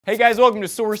Hey guys, welcome to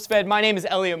SourceFed. My name is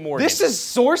Elliot Morgan. This is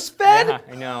SourceFed? Yeah,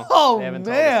 I know. Oh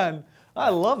man, I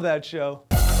love that show.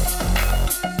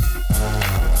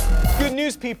 Good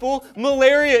news, people.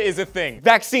 Malaria is a thing.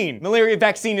 Vaccine. Malaria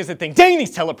vaccine is a thing. Dang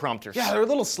these teleprompters. Yeah, they're a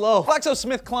little slow.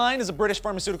 GlaxoSmithKline is a British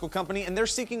pharmaceutical company, and they're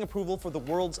seeking approval for the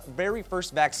world's very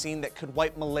first vaccine that could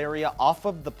wipe malaria off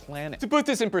of the planet. To put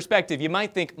this in perspective, you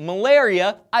might think,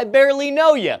 malaria? I barely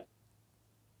know ya.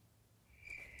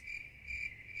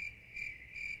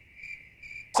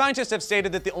 Scientists have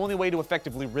stated that the only way to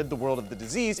effectively rid the world of the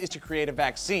disease is to create a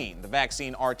vaccine. The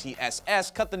vaccine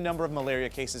RTSS cut the number of malaria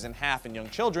cases in half in young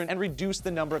children and reduced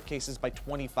the number of cases by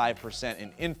 25%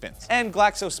 in infants. And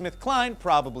GlaxoSmithKline,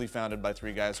 probably founded by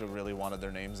three guys who really wanted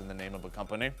their names in the name of a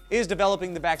company, is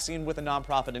developing the vaccine with a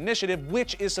nonprofit initiative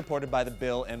which is supported by the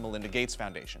Bill and Melinda Gates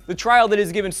Foundation. The trial that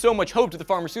has given so much hope to the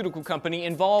pharmaceutical company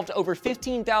involved over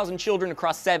 15,000 children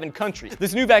across 7 countries.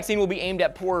 This new vaccine will be aimed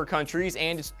at poorer countries,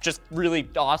 and it's just really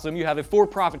awesome. You have a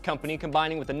for-profit company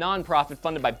combining with a non-profit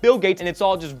funded by Bill Gates, and it's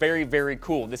all just very, very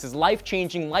cool. This is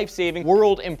life-changing, life-saving,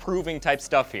 world-improving type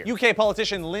stuff here. UK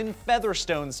politician Lynn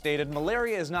Featherstone stated,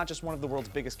 "Malaria is not just one of the world's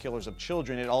biggest killers of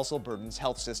children, it also burdens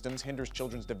health systems, hinders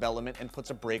children's development, and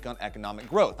puts a brake on economic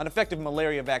growth. An effective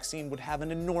malaria vaccine would have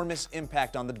an enormous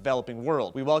impact on the developing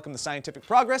world. We welcome the scientific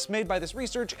progress made by this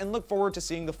research and look forward to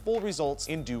seeing the full results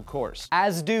in due course."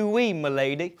 As do we,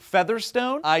 milady.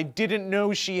 Featherstone? I didn't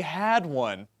know she had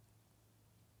one.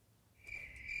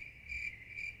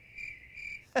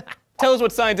 Tell us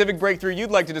what scientific breakthrough you'd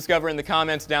like to discover in the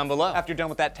comments down below. After you're done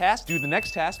with that task, do the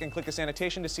next task and click this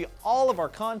annotation to see all of our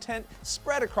content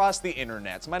spread across the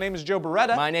internet. My name is Joe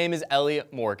Beretta. My name is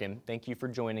Elliot Morgan. Thank you for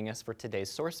joining us for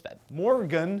today's SourceFed.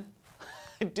 Morgan?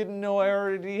 I didn't know I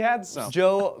already had some.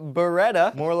 Joe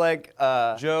Beretta. More like,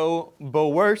 Joe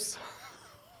Boworse.